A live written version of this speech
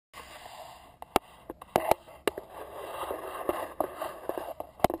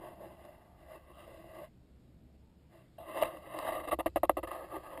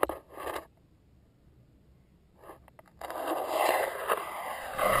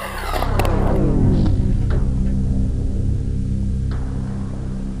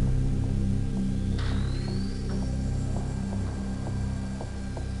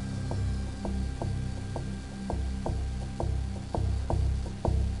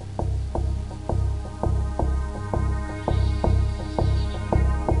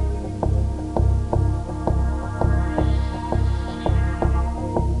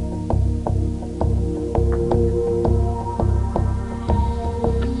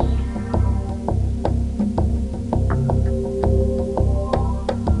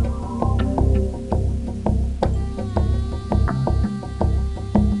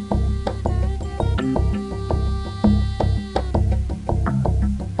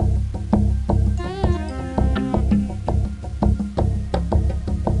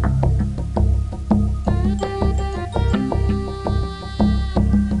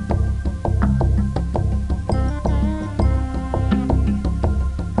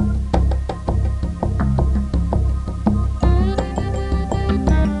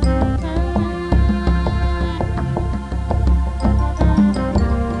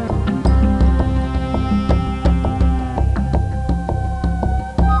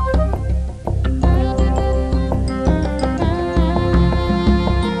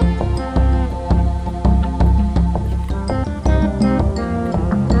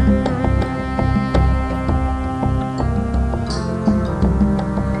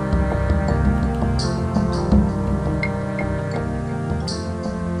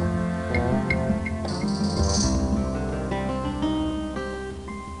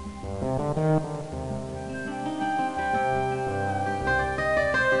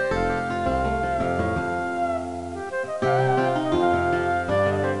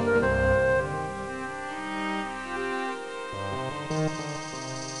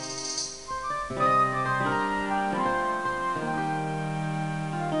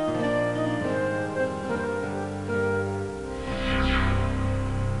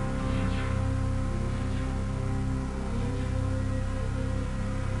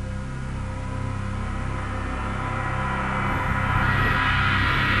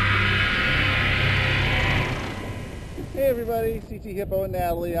everybody, CT Hippo and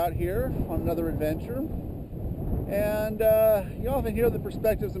Natalie out here on another adventure. And you often hear that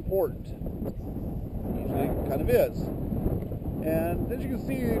perspective's important. Usually it kind of is. And as you can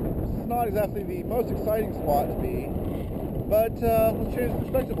see, this is not exactly the most exciting spot to be, but let's change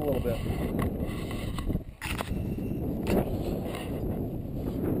perspective a little bit.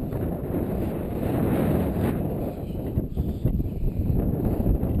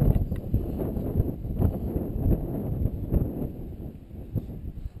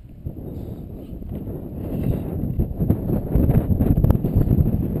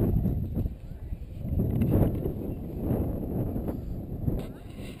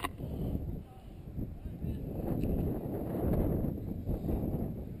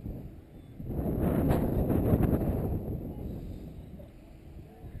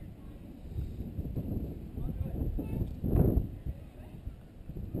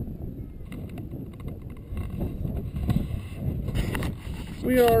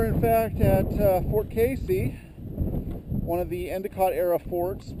 We are in fact at Fort Casey, one of the Endicott Era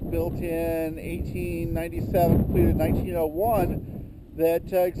forts built in 1897, completed in 1901,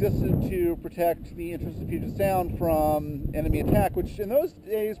 that existed to protect the entrance to Puget Sound from enemy attack, which in those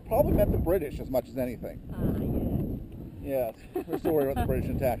days probably meant the British as much as anything. Yes, we're still worried about the British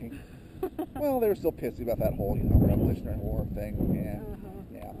attacking. Well, they were still pissy about that whole, Revolutionary War thing. Yeah.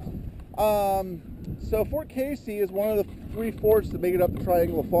 So Fort Casey is one of the 3 forts that make it up the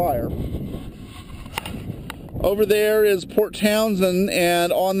Triangle of Fire. Over there is Port Townsend,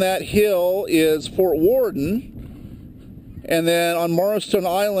 and on that hill is Fort Worden. And then on Marrowstone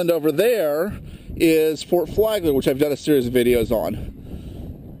Island over there is Fort Flagler, which I've done a series of videos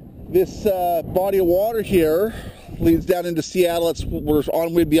on. This body of water here leads down into Seattle. We're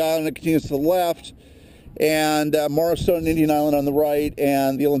on Whidbey Island, it continues to the left, and Marrowstone and Indian Island on the right,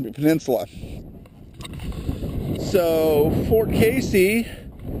 and the Olympic Peninsula. So Fort Casey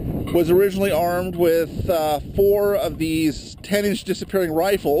was originally armed with 4 of these 10-inch disappearing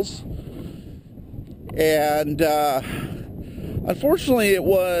rifles, and unfortunately it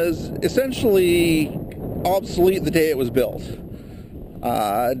was essentially obsolete the day it was built.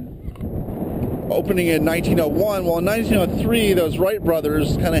 Opening in 1901, well in 1903 those Wright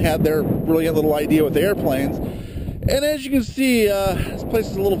brothers kind of had their brilliant little idea with the airplanes, and as you can see this place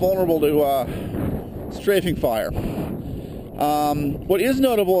is a little vulnerable to strafing fire. What is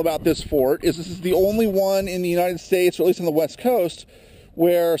notable about this fort is this is the only one in the United States, or at least on the West Coast,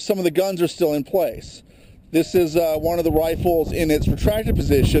 where some of the guns are still in place. This is one of the rifles in its retracted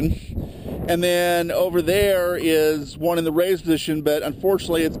position, and then over there is one in the raised position, but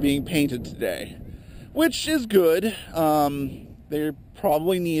unfortunately it's being painted today, which is good. They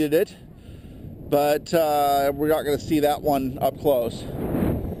probably needed it, but we're not going to see that one up close.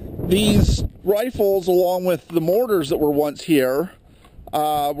 These rifles, along with the mortars that were once here,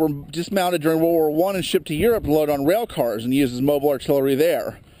 were dismounted during World War I and shipped to Europe to load on rail cars and used as mobile artillery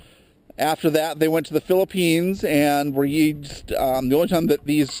there. After that, they went to the Philippines and were used. The only time that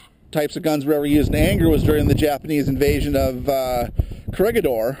these types of guns were ever used in anger was during the Japanese invasion of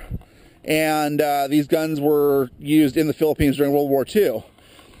Corregidor, and these guns were used in the Philippines during World War II.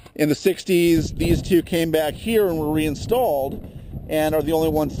 In the 60s, these 2 came back here and were reinstalled, and are the only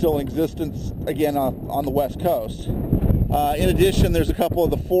ones still in existence, again, on the West Coast. In addition, there's a couple of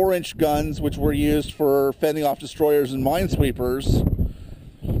the 4-inch guns which were used for fending off destroyers and minesweepers,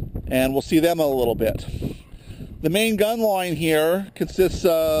 and we'll see them in a little bit. The main gun line here consists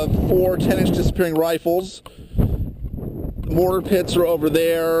of 4 10-inch disappearing rifles. The mortar pits are over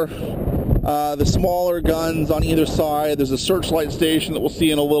there. The smaller guns on either side. There's a searchlight station that we'll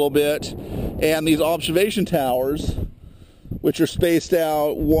see in a little bit, and these observation towers, which are spaced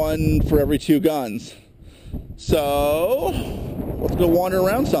out 1 for every 2 guns. So let's go wander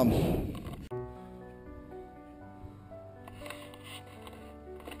around some.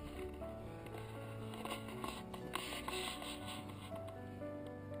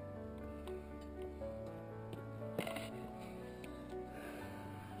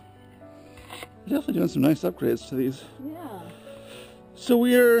 Definitely doing some nice upgrades to these. Yeah. So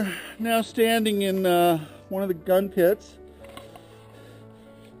we are now standing in one of the gun pits.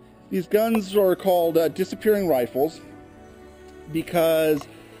 These guns are called disappearing rifles because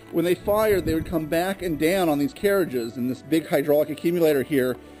when they fired, they would come back and down on these carriages, and this big hydraulic accumulator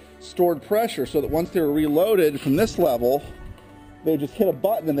here stored pressure so that once they were reloaded from this level, they would just hit a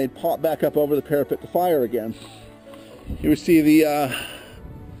button and they'd pop back up over the parapet to fire again. Here we see the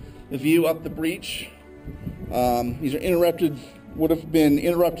view up the breech. These are interrupted, would have been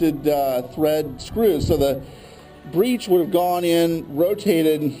interrupted thread screws, so the breech would have gone in,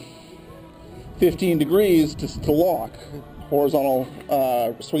 rotated 15 degrees to lock. horizontal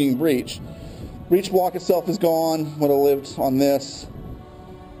swinging breech. Breech block itself is gone, would have lived on this.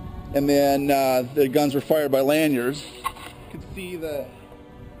 And then the guns were fired by lanyards. You can see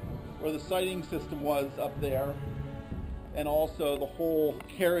where the sighting system was up there, and also the whole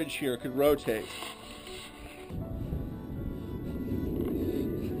carriage here could rotate.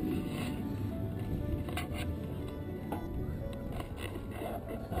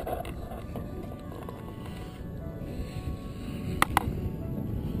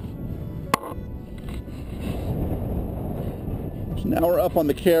 So now we're up on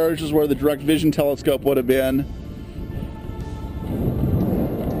the carriage. This is where the direct vision telescope would have been.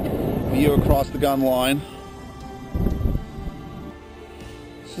 View across the gun line.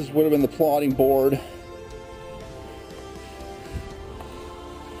 This would have been the plotting board.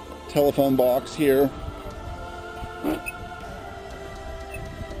 Telephone box here. They're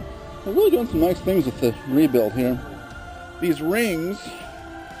really doing some nice things with the rebuild here. These rings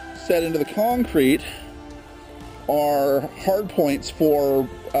set into the concrete are hard points for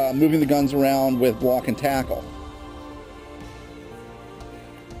moving the guns around with block and tackle.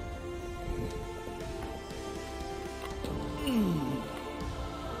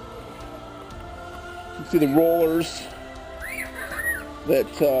 See the rollers that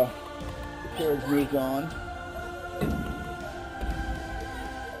the carriage moved on.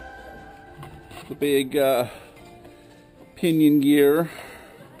 The big pinion gear.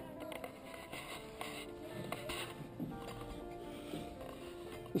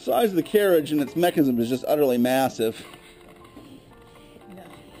 The size of the carriage and its mechanism is just utterly massive.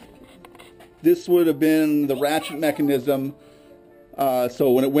 This would have been the ratchet mechanism.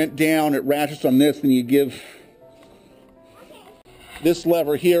 So when it went down, it ratchets on this, and you give this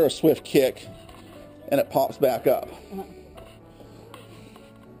lever here a swift kick, and it pops back up.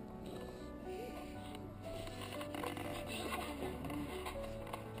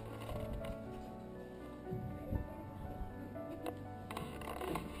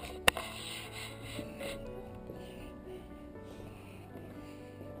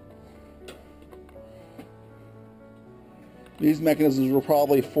 These mechanisms were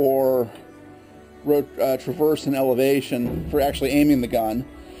probably for traverse and elevation, for actually aiming the gun.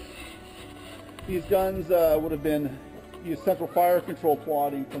 These guns would have been used central fire control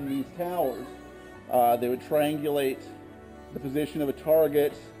plotting from these towers. They would triangulate the position of a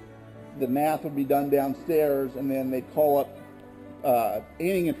target. The math would be done downstairs, and then they'd call up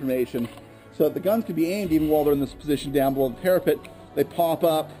aiming information so that the guns could be aimed even while they're in this position down below the parapet. They pop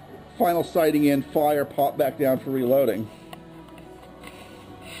up, final sighting in, fire, pop back down for reloading.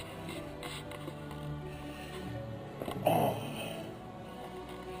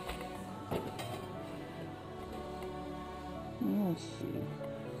 Let's see.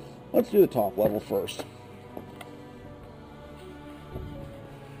 Let's do the top level first.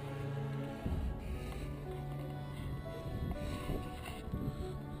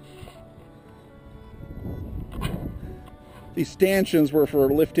 These stanchions were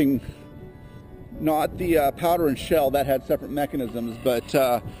for lifting not the powder and shell, that had separate mechanisms,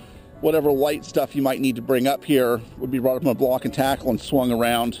 but whatever light stuff you might need to bring up here would be brought up on a block and tackle and swung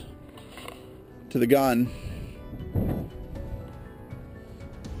around to the gun.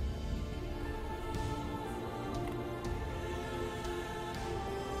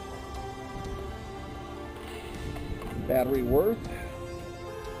 Battery worth.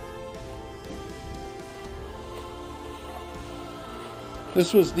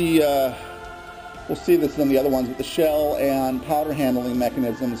 This was the, we'll see this in the other ones, with the shell and powder handling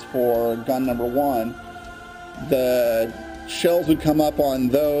mechanisms for gun number 1. The shells would come up on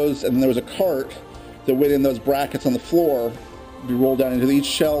those, and there was a cart that went in those brackets on the floor, be rolled down into each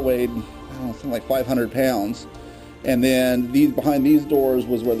shell weighed, I don't know, something like 500 pounds. And then behind these doors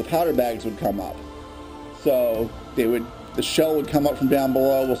was where the powder bags would come up. So the shell would come up from down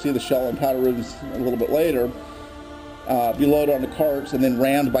below. We'll see the shell and powder rooms a little bit later. Be loaded onto carts and then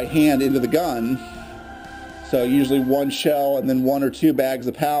rammed by hand into the gun. So usually one shell and then 1 or 2 bags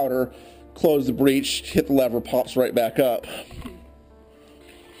of powder. Close the breech, hit the lever, pops right back up.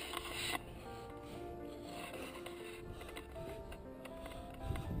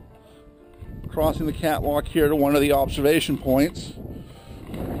 Crossing the catwalk here to one of the observation points.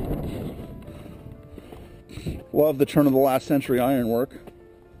 Love the turn of the last century ironwork.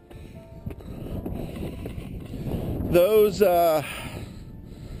 Those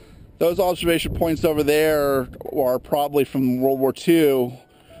observation points over there are probably from World War II,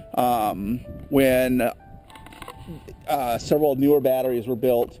 when several newer batteries were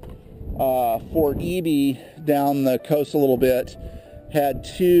built. Fort Eby down the coast a little bit had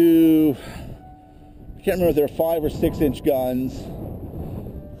 2 I can't remember if they're 5 or 6 inch guns,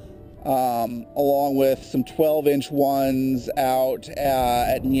 along with some 12-inch ones out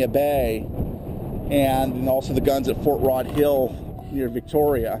at Nia Bay, and then also the guns at Fort Rod Hill near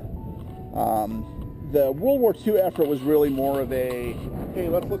Victoria. The World War II effort was really more of a, hey,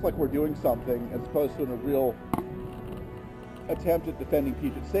 let's look like we're doing something, as opposed to a real attempt at defending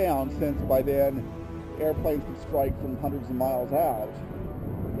Puget Sound, since by then airplanes could strike from hundreds of miles out,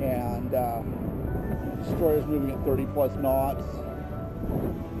 and destroyers moving at 30 plus knots,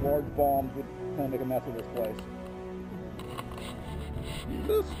 large bombs would kind of make a mess of this place.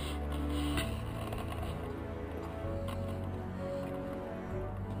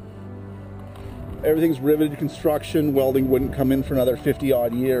 Everything's riveted construction. Welding wouldn't come in for another 50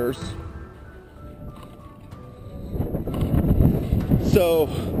 odd years. So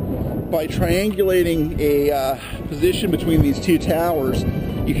by triangulating a position between these two towers,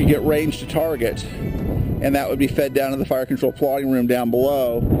 you could get range to target, and that would be fed down to the fire control plotting room down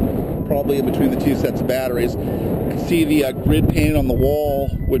below, probably in between the two sets of batteries. You can see the grid painted on the wall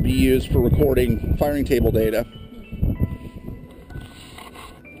would be used for recording firing table data.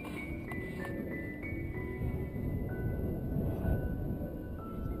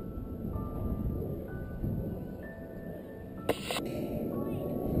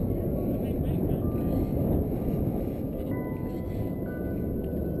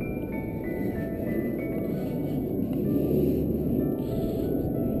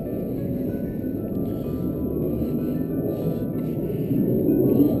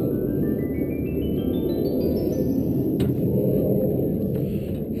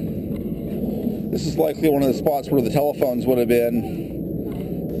 This is likely one of the spots where the telephones would have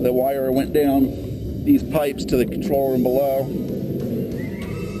been. The wire went down these pipes to the control room below.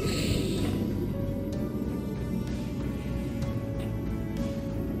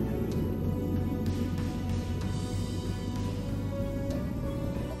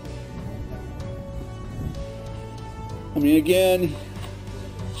 I mean, again,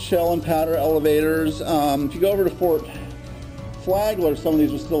 shell and powder elevators. If you go over to Fort Flagler, some of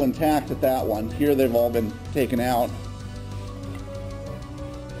these were still intact at that one. Here they've all been taken out.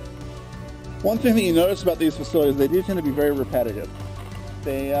 One thing that you notice about these facilities, they do tend to be very repetitive.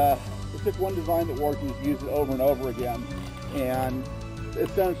 They took one design that worked and just used it over and over again, and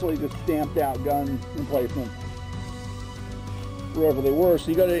essentially just stamped out gun emplacements wherever they were. So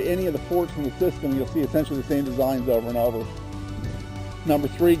you go to any of the forts in the system, you'll see essentially the same designs over and over. Number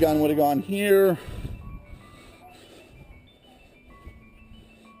 3 gun would have gone here.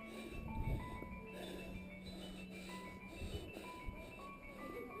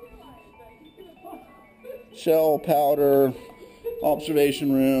 Shell, powder,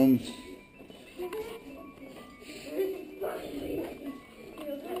 observation room.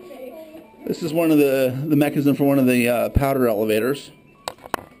 This is one of the mechanism for one of the powder elevators.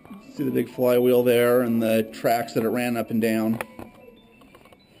 See the big flywheel there and the tracks that it ran up and down.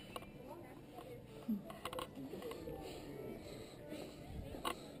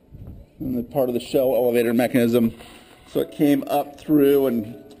 And the part of the shell elevator mechanism. So it came up through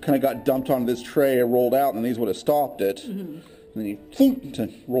and kind of got dumped onto this tray and rolled out, and these would have stopped it. Mm-hmm. And then you thump, to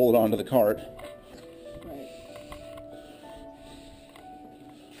roll it onto the cart. Right.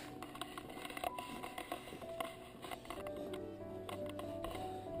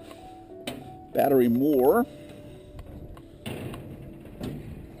 Battery more.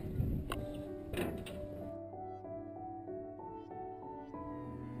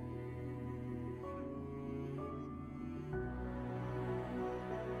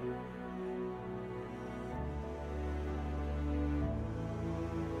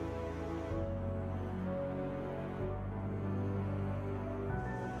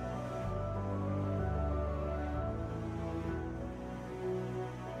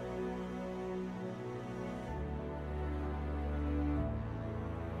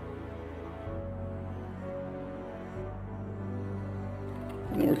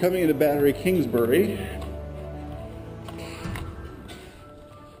 And then we're coming into Battery Kingsbury,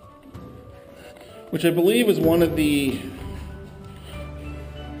 which I believe was one of the,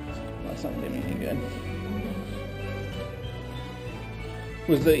 that's not doing anything good,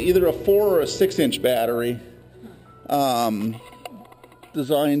 was either a 4 or a 6-inch battery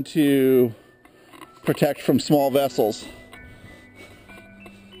designed to protect from small vessels.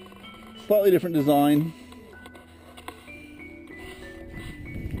 Slightly different design.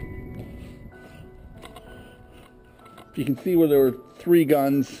 You can see where there were 3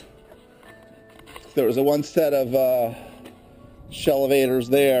 guns. There was one set of shell elevators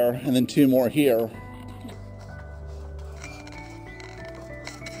there, and then 2 more here.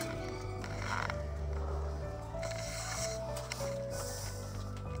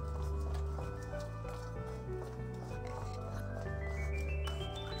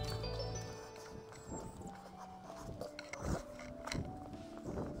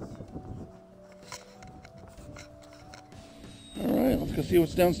 Let's go see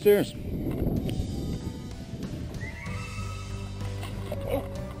what's downstairs. Oh,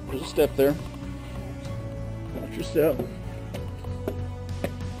 there's a step there. Watch your step.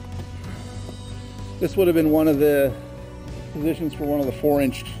 This would have been one of the positions for one of the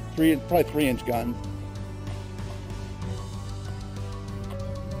 4-inch, probably 3-inch guns.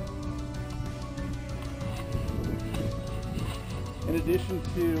 In addition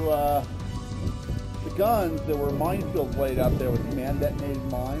to the guns, there were minefields laid out there with command-detonated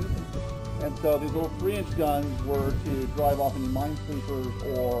mines. And so these little 3-inch guns were to drive off any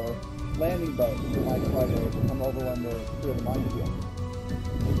minesweepers or landing boats that might try to come overland or clear the minefield.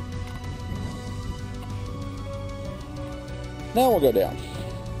 Now we'll go down.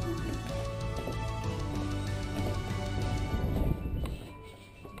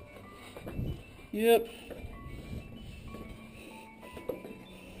 Yep.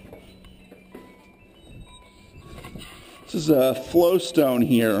 This is a flow stone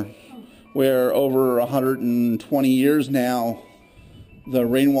here, where over 120 years now, the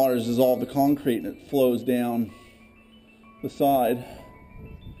rainwater has dissolved the concrete and it flows down the side.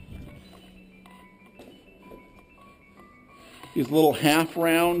 These little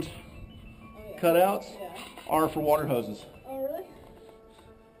half-round cutouts are for water hoses. Oh, really?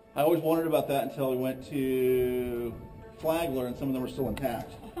 I always wondered about that until we went to Flagler and some of them were still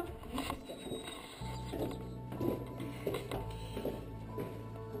intact.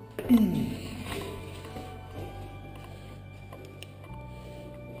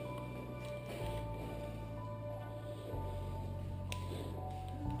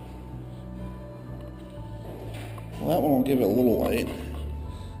 Well, that one will give it a little light.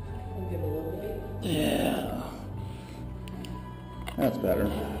 Give it a little bit. Yeah. That's better.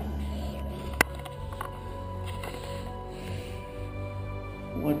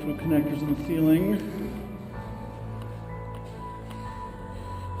 Electrical connectors in the ceiling.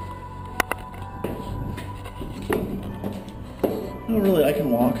 Oh, really, I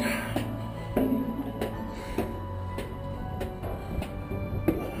can walk.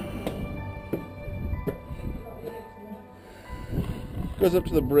 Goes up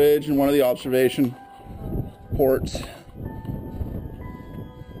to the bridge and one of the observation ports.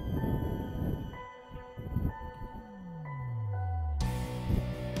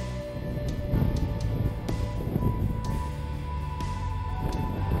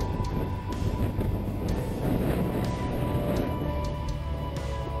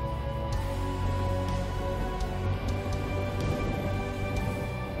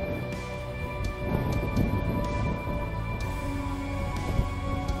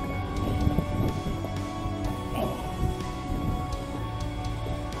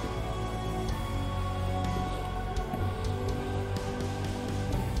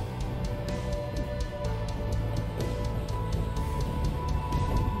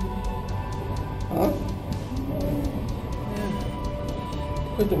 Huh? Yeah.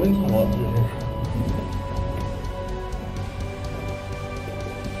 Put the wind tunnel up through here.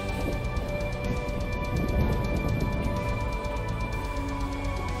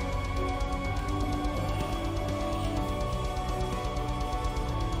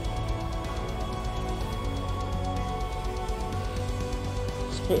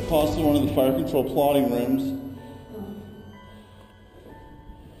 It's quite possibly one of the fire control plotting rooms.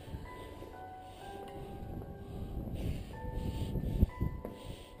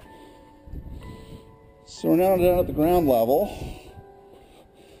 So we're now down at the ground level.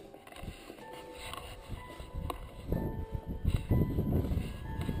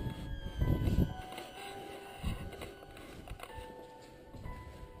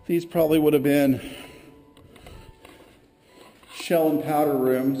 These probably would have been shell and powder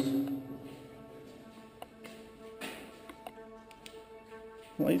rooms.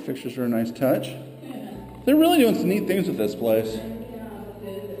 Light fixtures are a nice touch. They're really doing some neat things with this place.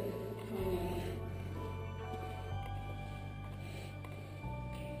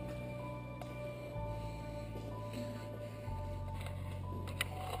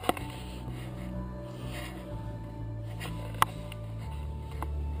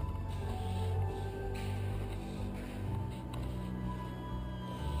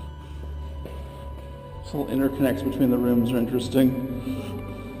 These little interconnects between the rooms are interesting.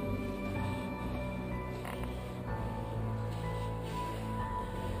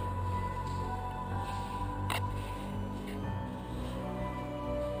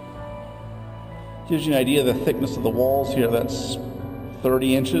 Gives you an idea of the thickness of the walls here. That's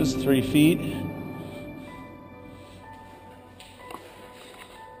 30 inches, 3 feet.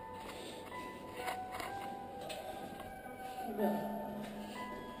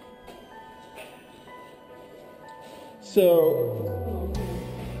 So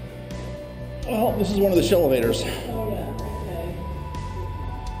Oh, this is one of the shell elevators. Oh, yeah, okay.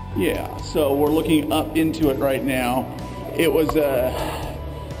 Yeah, so we're looking up into it right now. It was a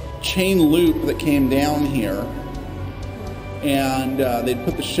chain loop that came down here, and they'd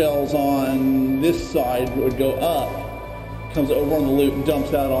put the shells on this side. It would go up, comes over on the loop,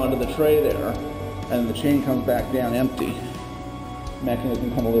 dumps out onto the tray there, and the chain comes back down empty. Mechanism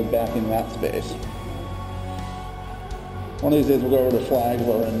can come a little back in that space. One of these days we'll go over to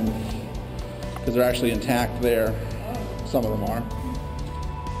Flagler, and because they're actually intact there. Some of them are.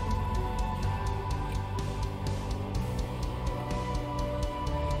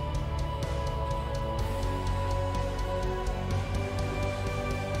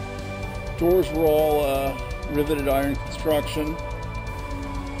 Doors were all riveted iron construction.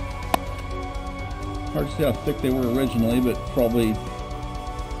 Hard to see how thick they were originally, but probably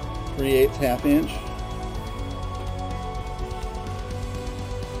 3/8 half inch.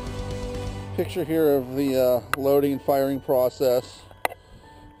 Picture here of the loading and firing process.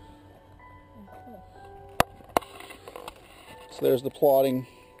 So there's the plotting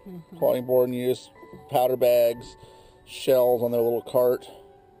board, and use powder bags, shells on their little cart.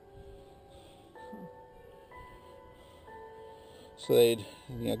 So they'd,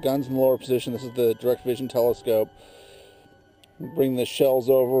 guns in the lower position. This is the direct vision telescope. Bring the shells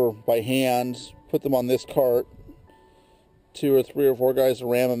over by hand, put them on this cart. 2 or 3 or 4 guys to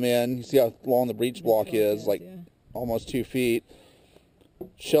ram them in. You see how long the breech block is, like almost 2 feet.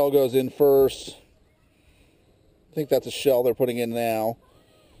 Shell goes in first. I think that's a shell they're putting in now.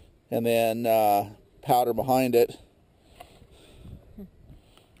 And then powder behind it.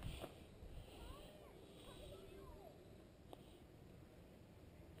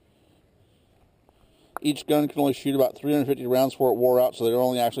 Each gun can only shoot about 350 rounds before it wore out, so they're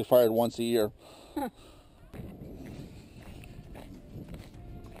only actually fired once a year.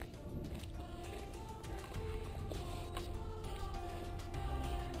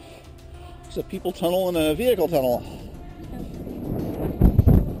 It's a people tunnel and a vehicle tunnel.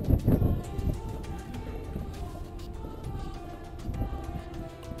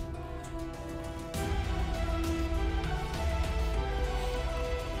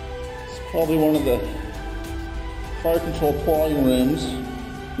 It's probably one of the fire control plotting rooms.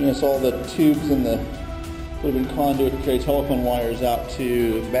 It's all the tubes and the would have been conduit to carry telephone wires out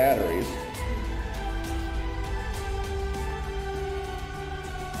to batteries.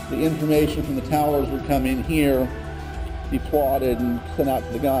 The information from the towers would come in here, be plotted, and sent out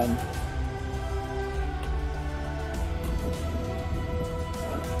to the gun.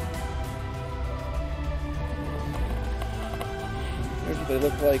 Here's what they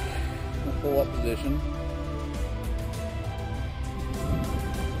look like in a full up position.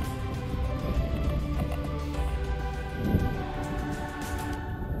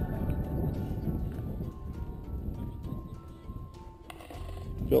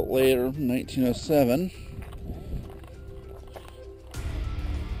 Built later, 1907.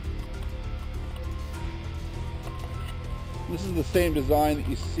 This is the same design that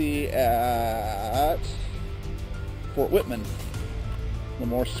you see at Fort Whitman. The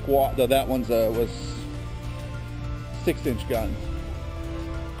more squat, though that one's was 6-inch guns.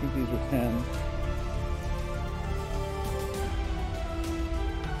 I think these were 10.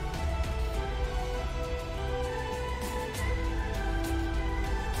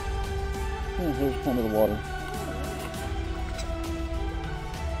 Oh, here's one of the water.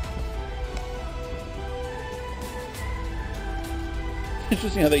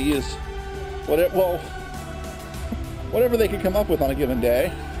 Interesting how they use whatever they could come up with on a given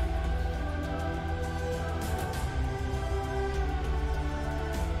day.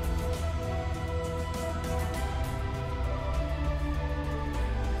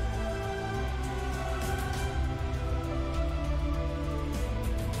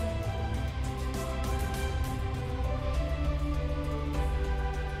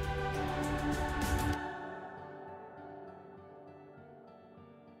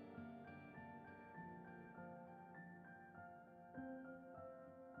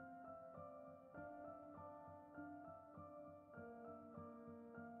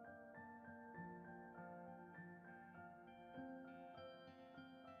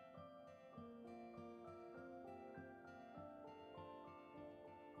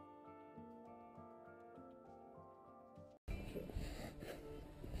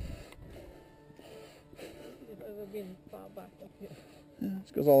 Been far back up here. Yeah,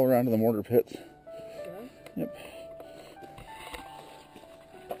 this goes all around to the mortar pits. Yeah. Yep.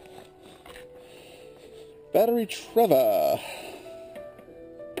 Battery Treva.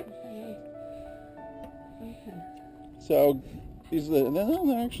 Okay. So these are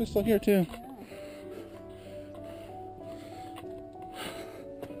they're actually still here too. Yeah.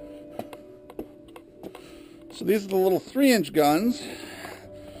 So these are the little 3-inch guns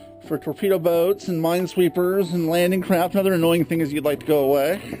for torpedo boats and minesweepers and landing craft and other annoying things you'd like to go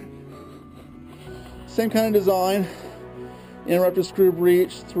away. Same kind of design, interrupted screw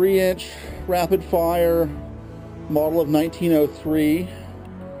breech, 3-inch rapid fire, model of 1903.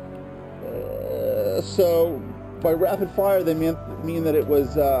 So by rapid fire they mean that it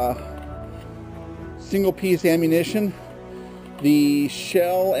was single piece ammunition. The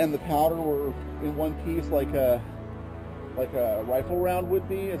shell and the powder were in one piece like a rifle round would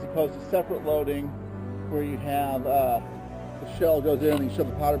be, as opposed to separate loading where you have the shell goes in and you shove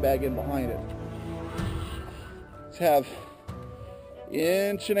the powder bag in behind it. These have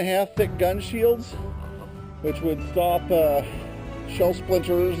 1.5-inch thick gun shields, which would stop shell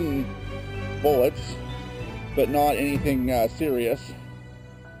splinters and bullets, but not anything serious.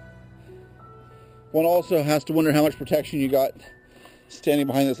 One also has to wonder how much protection you got standing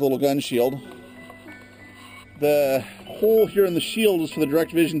behind this little gun shield. The hole here in the shield is for the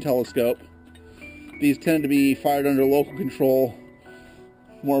direct vision telescope. These tend to be fired under local control,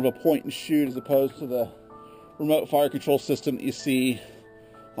 more of a point and shoot as opposed to the remote fire control system that you see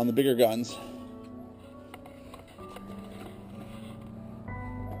on the bigger guns.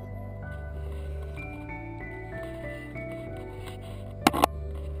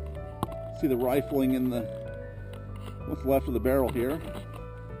 See the rifling in the what's left of the barrel here.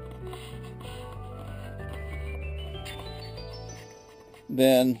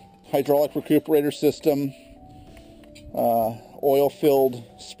 Then hydraulic recuperator system, oil-filled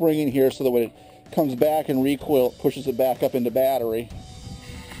spring in here so that when it comes back and recoil, it pushes it back up into battery.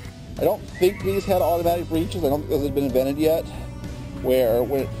 I don't think these had automatic breaches. I don't think those have been invented yet, where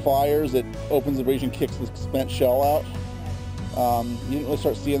when it fires, it opens the breech and kicks the spent shell out. You didn't really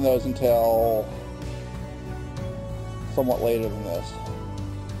start seeing those until somewhat later than this.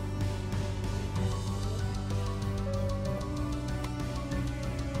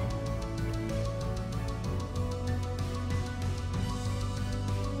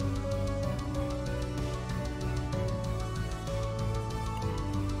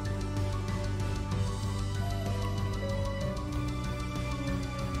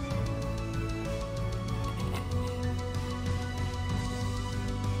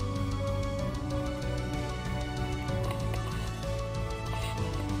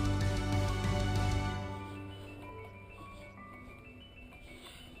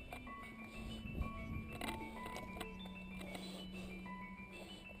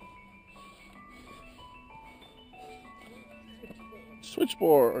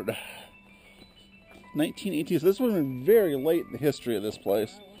 Switchboard, 1918. So this would have been very late in the history of this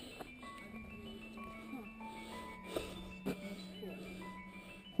place.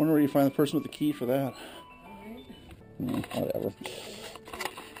 Wonder where you find the person with the key for that. Whatever.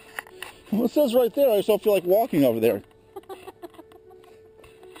 Well, it says right there. I just don't feel like walking over there.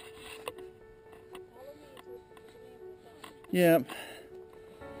 Yeah.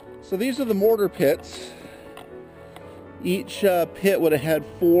 So these are the mortar pits. Each pit would have had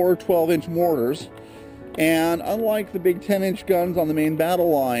 4 12-inch mortars, and unlike the big 10-inch guns on the main battle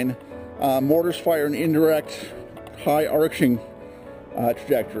line, mortars fire an indirect, high arcing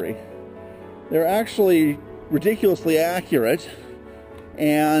trajectory. They're actually ridiculously accurate,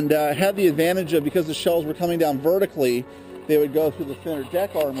 and had the advantage of, because the shells were coming down vertically, they would go through the thinner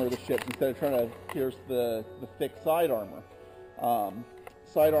deck armor of the ship instead of trying to pierce the thick side armor.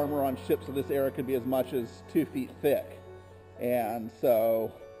 Side armor on ships of this era could be as much as 2 feet thick. And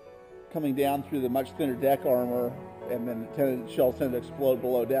so, coming down through the much thinner deck armor, and then the shells tend to explode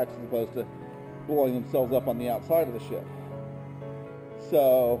below decks as opposed to blowing themselves up on the outside of the ship.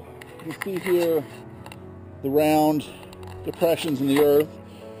 So, you see here the round depressions in the earth.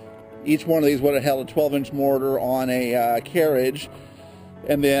 Each one of these would have held a 12-inch mortar on a carriage,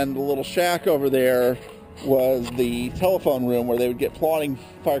 and then the little shack over there was the telephone room where they would get plotting,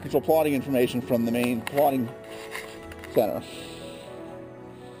 fire control plotting information from the main plotting center.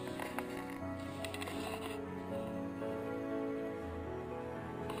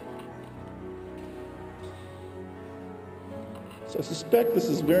 So I suspect this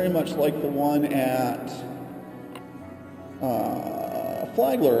is very much like the one at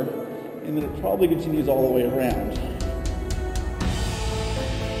Flagler, in that it probably continues all the way around.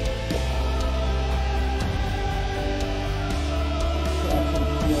 Perhaps I'm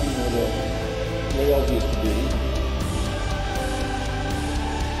feeling where the rails used to be.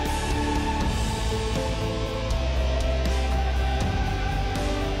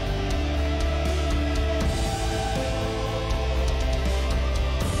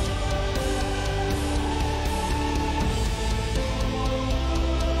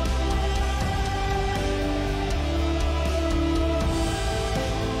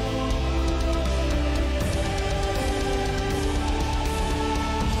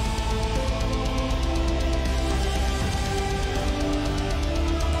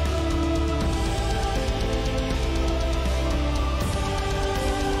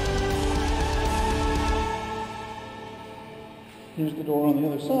 Here's the door on the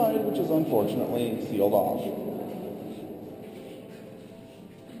other side, which is unfortunately sealed off.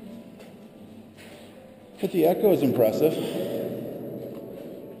 But the echo is impressive.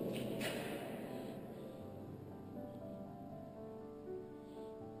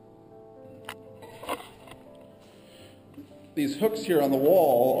 These hooks here on the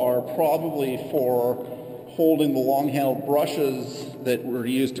wall are probably for holding the long-handled brushes that were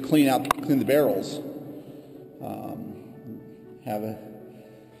used to clean the barrels. Have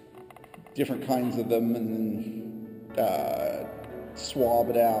different kinds of them, and then swab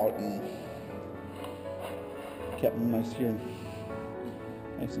it out, and kept them nice here,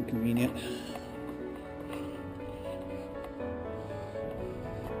 nice and convenient.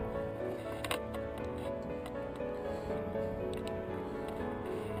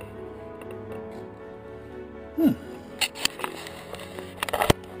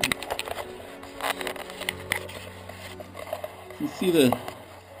 You see the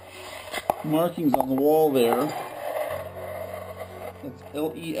markings on the wall there. That's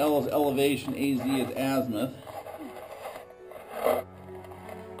LEL is elevation, AZ is azimuth.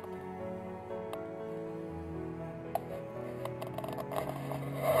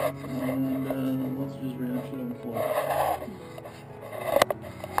 And let's just read it on the floor.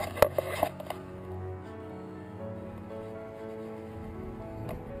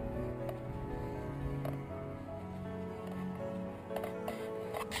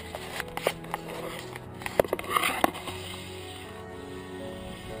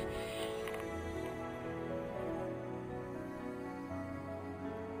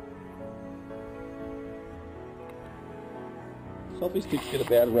 Selfie sticks get a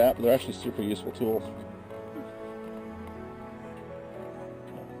bad rap, but they're actually super useful tools.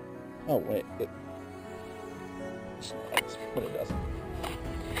 Oh wait, it slides, but it doesn't.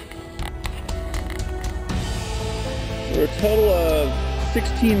 There are a total of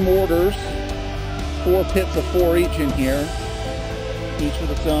 16 mortars, 4 pits of 4 each in here, each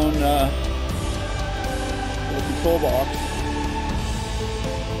with its own little control box.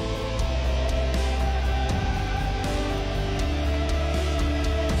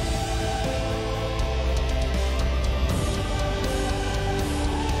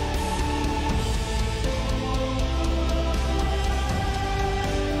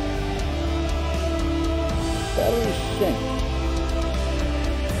 Battery shank.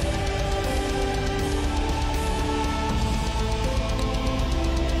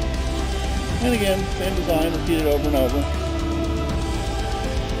 And again, same design, repeated over and over.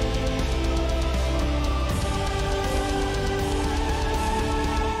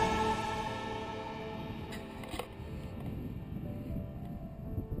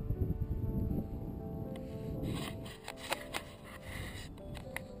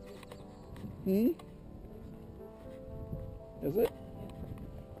 Is it?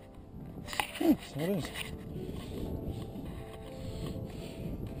 Yeah, so it is.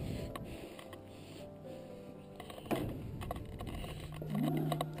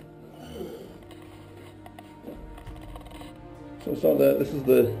 So this is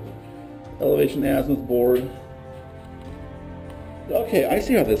the elevation azimuth board. Okay, I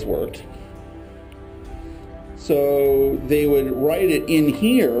see how this worked. So they would write it in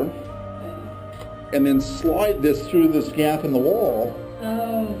here and then slide this through this gap in the wall.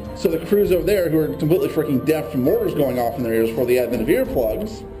 Oh. So the crews over there, who are completely freaking deaf from mortars going off in their ears before the advent of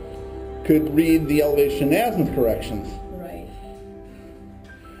earplugs, could read the elevation and azimuth corrections. Right.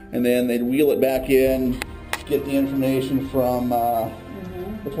 And then they'd wheel it back in, get the information from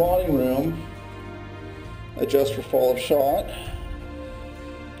the plotting room, adjust for fall of shot.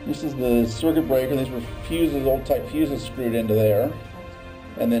 This is the circuit breaker. These were fuses, old type fuses screwed into there.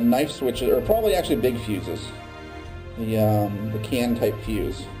 And then knife switches, or probably actually big fuses. The can type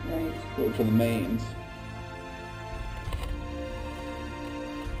fuse. Right. For the mains.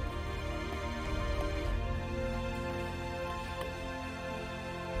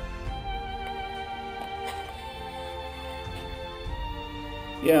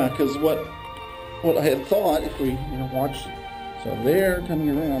 Yeah, because what I had thought, if we watch, so they're coming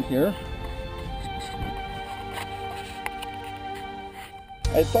around here.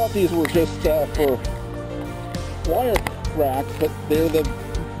 I thought these were just for wire racks, but they're the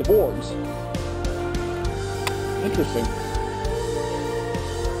boards. Interesting.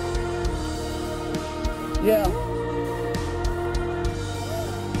 Yeah.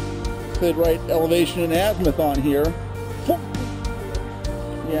 They'd write elevation and azimuth on here.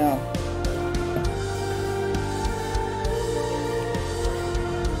 Yeah.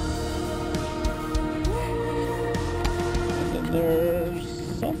 And then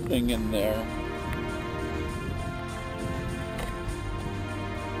there's something in there.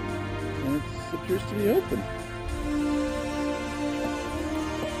 This appears to be open.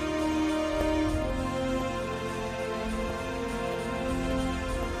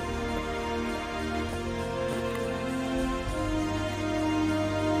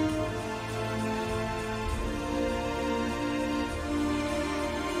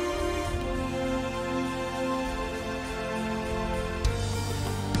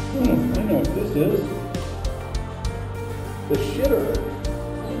 I know what this is. The shitter.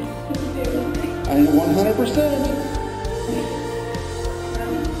 I am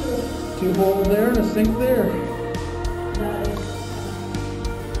 100%. 2 holes there and a sink there.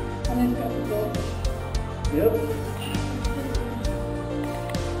 Yep.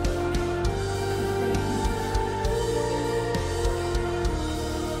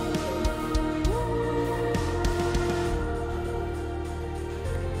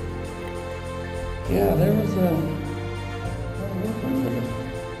 Yeah, there was a...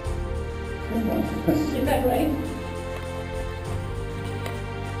 Is that right?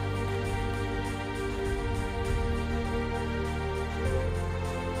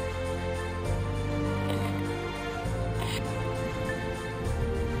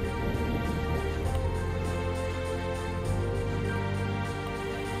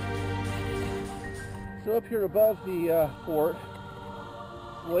 So up here above the fort,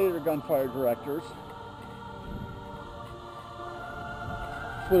 later gunfire directors.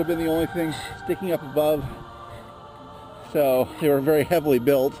 This would have been the only thing sticking up above, so they were very heavily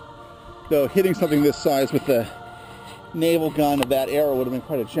built, though hitting something this size with the naval gun of that era would have been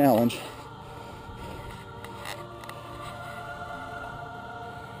quite a challenge.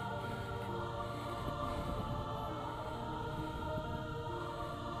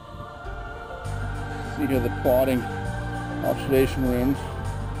 See here the plotting observation rooms.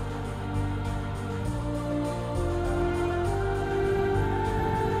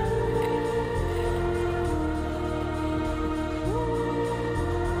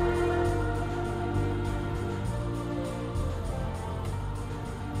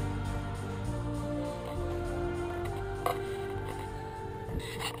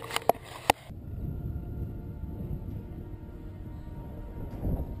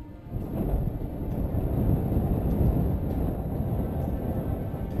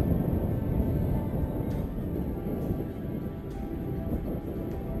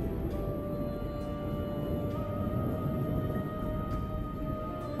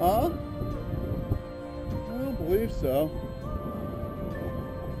 Huh? I don't believe so.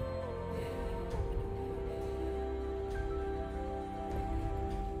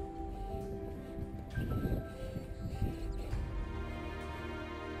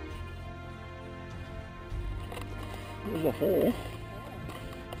 There's a hole.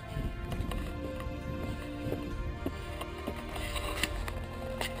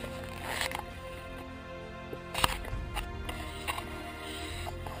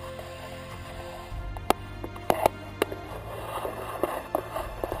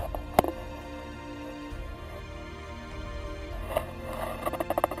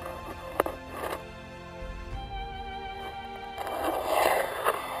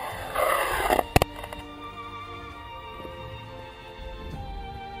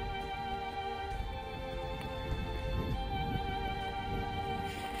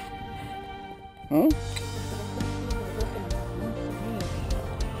 Huh?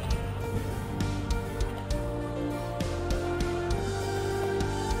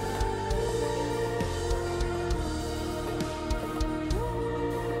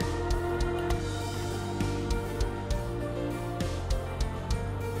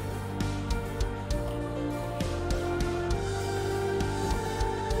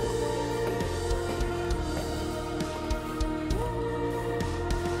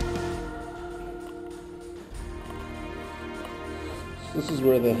 This is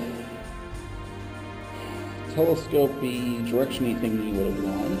where the telescopy direction-y thingy would have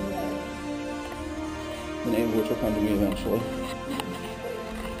gone. The name of which will come to me eventually.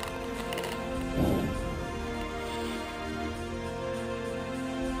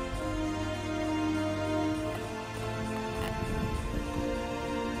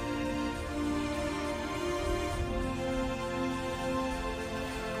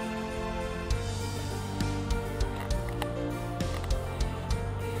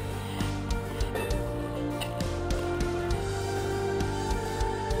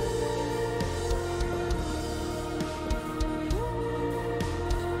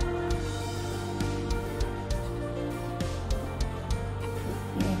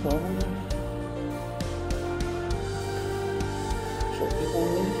 Probably. Short people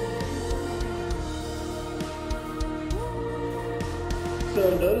only. So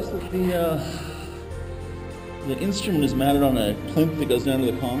notice that the instrument is mounted on a plinth that goes down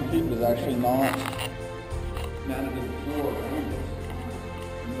to the concrete, but is actually not mounted in the floor around it.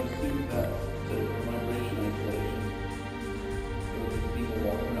 I'm going to assume that to vibration isolation. So that people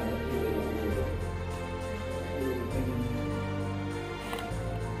walk around it really don't hear the thing.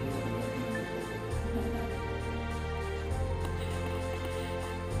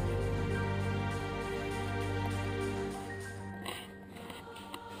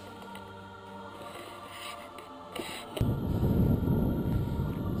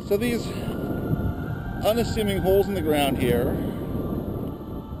 So these unassuming holes in the ground here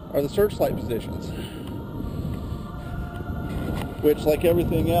are the searchlight positions, which, like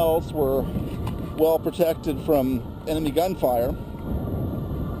everything else, were well protected from enemy gunfire.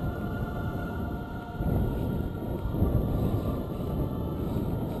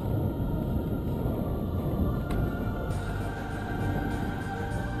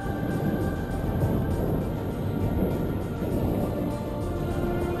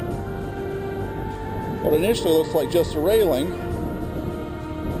 What initially looks like just a railing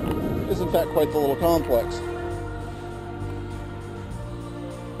is in fact quite the little complex.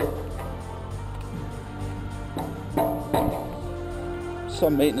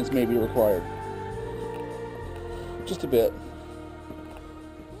 Some maintenance may be required. Just a bit.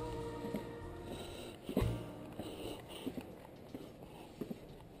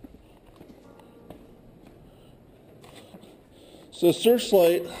 So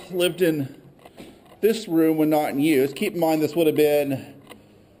Searchlight lived in this room when not in use. Keep in mind this would have been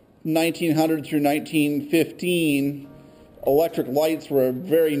 1900 through 1915. Electric lights were a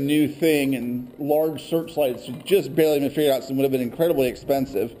very new thing, and large searchlights just barely been figured out, so it would have been incredibly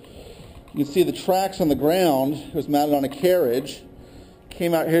expensive. You can see the tracks on the ground. It was mounted on a carriage,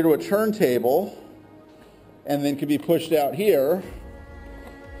 came out here to a turntable, and then could be pushed out here.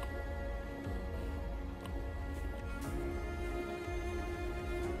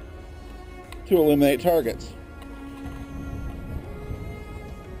 To eliminate targets.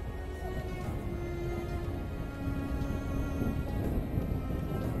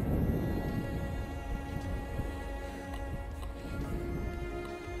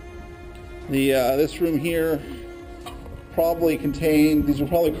 This room here probably contained, these were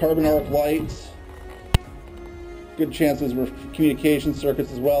probably carbon arc lights. Good chances were communication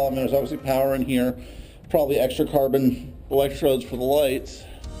circuits as well. I mean, there's obviously power in here. Probably extra carbon electrodes for the lights.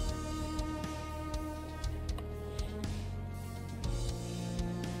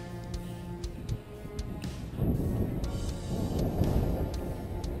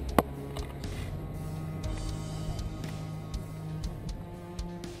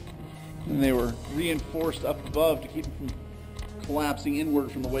 And they were reinforced up above to keep them from collapsing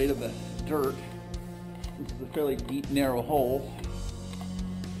inward from the weight of the dirt. This is a fairly deep, narrow hole.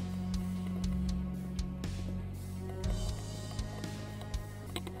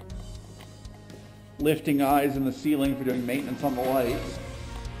 Lifting eyes in the ceiling for doing maintenance on the lights.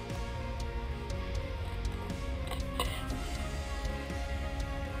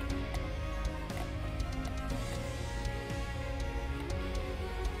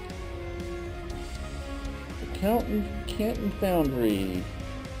 Canton Foundry,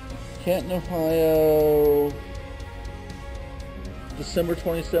 Canton, Ohio, December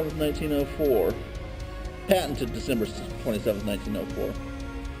 27th, 1904. Patented December 27th, 1904.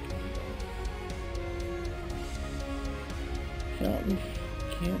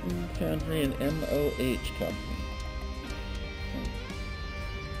 Canton Foundry and MOH Company.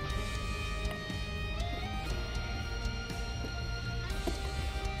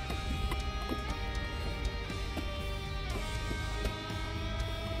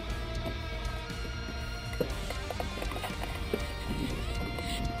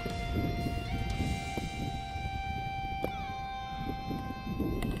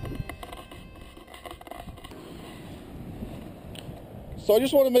 So I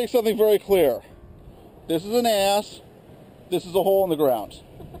just want to make something very clear. This is an ass. This is a hole in the ground.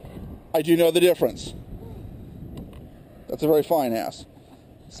 I do know the difference. That's a very fine ass.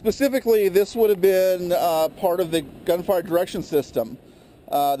 Specifically, this would have been part of the gunfire direction system.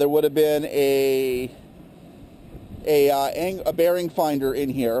 There would have been a bearing finder in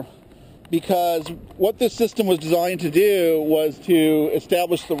here, because what this system was designed to do was to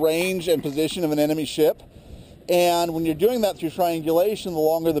establish the range and position of an enemy ship. And when you're doing that through triangulation, the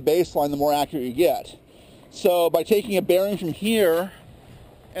longer the baseline, the more accurate you get. So by taking a bearing from here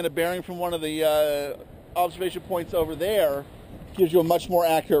and a bearing from one of the observation points over there, gives you a much more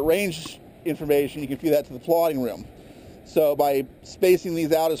accurate range information. You can feed that to the plotting room. So by spacing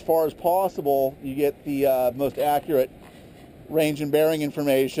these out as far as possible, you get the most accurate range and bearing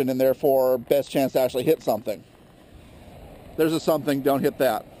information, and therefore best chance to actually hit something. There's a something, don't hit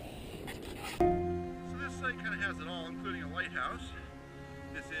that. So this site kind of has it all, including a lighthouse.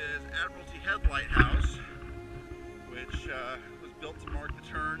 This is Admiralty Head Lighthouse, which was built to mark the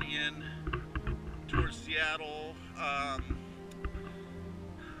turn in towards Seattle.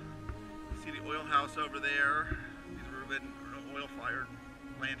 You see the oil house over there. These would have been oil-fired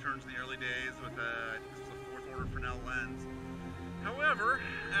lanterns in the early days with I think this is a 4th order Fresnel lens. However,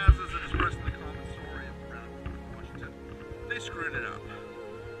 as is expressed in the common story of Washington, they screwed it up.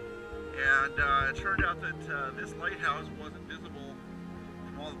 And it turned out that this lighthouse wasn't visible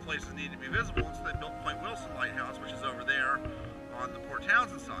from all the places needed to be visible, and so they built Point Wilson Lighthouse, which is over there on the Port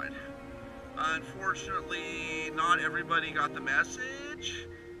Townsend side. Unfortunately, not everybody got the message,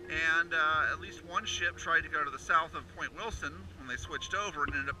 and at least one ship tried to go to the south of Point Wilson when they switched over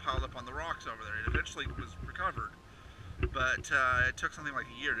and ended up piled up on the rocks over there. It eventually was recovered, but it took something like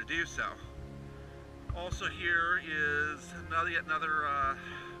a year to do so. Also here is yet another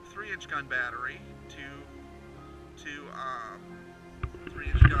 3-inch gun battery, two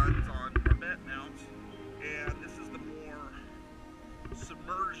 3-inch guns on barbette mounts, and this is the more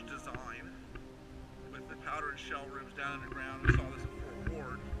submerged design with the powder and shell rooms down underground. We saw this at Fort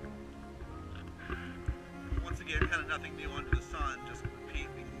Ward. Once again, kind of nothing new under the sun, just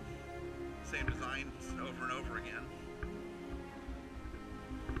repeating the same designs over and over again.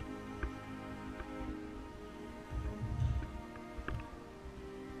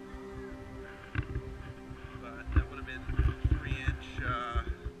 But that would have been 3-inch,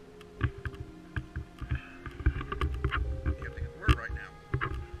 can't think of the word right now.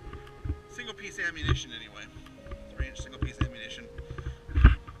 Single piece ammunition anyway. 3-inch single piece ammunition.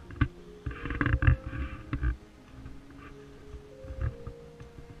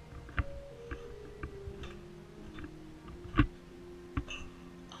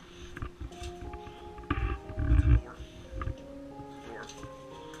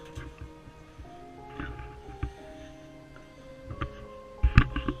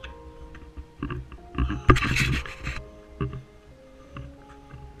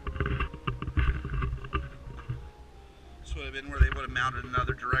 Would have been where they would have mounted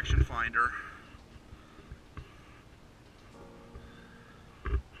another direction finder.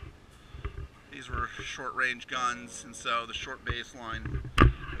 These were short-range guns, and so the short baseline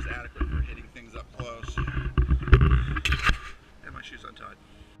was adequate for hitting things up close. And my shoes untied.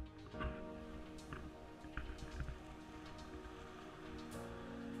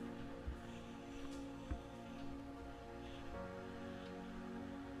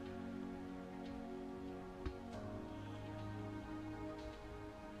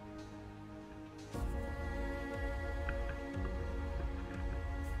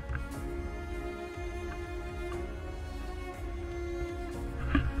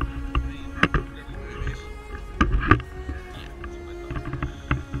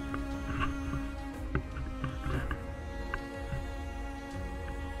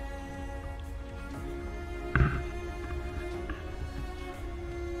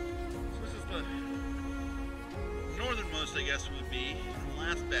 I guess would be the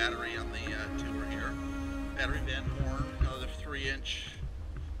last battery on the tour here. Battery Van Horn, another 3-inch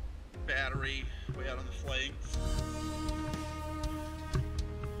battery way out on the flanks.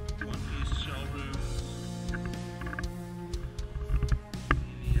 1-piece shell rooms.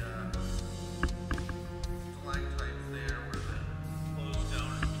 The stalactites there where the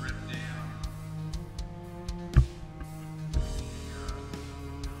glowstone is dripped down.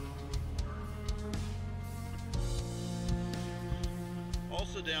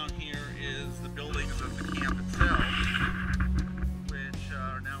 Also down here is the buildings of the camp itself, which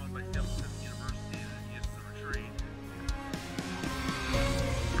are now owned by Seattle University and used as a retreat.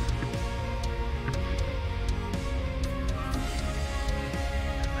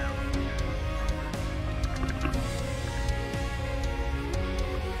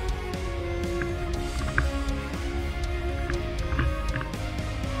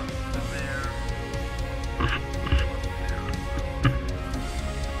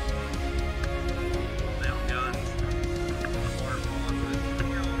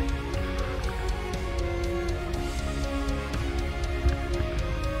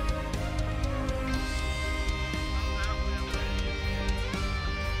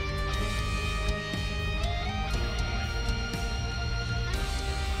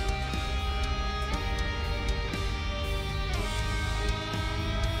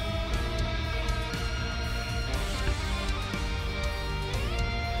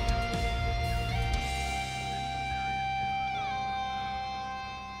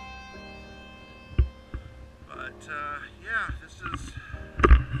 yeah, this is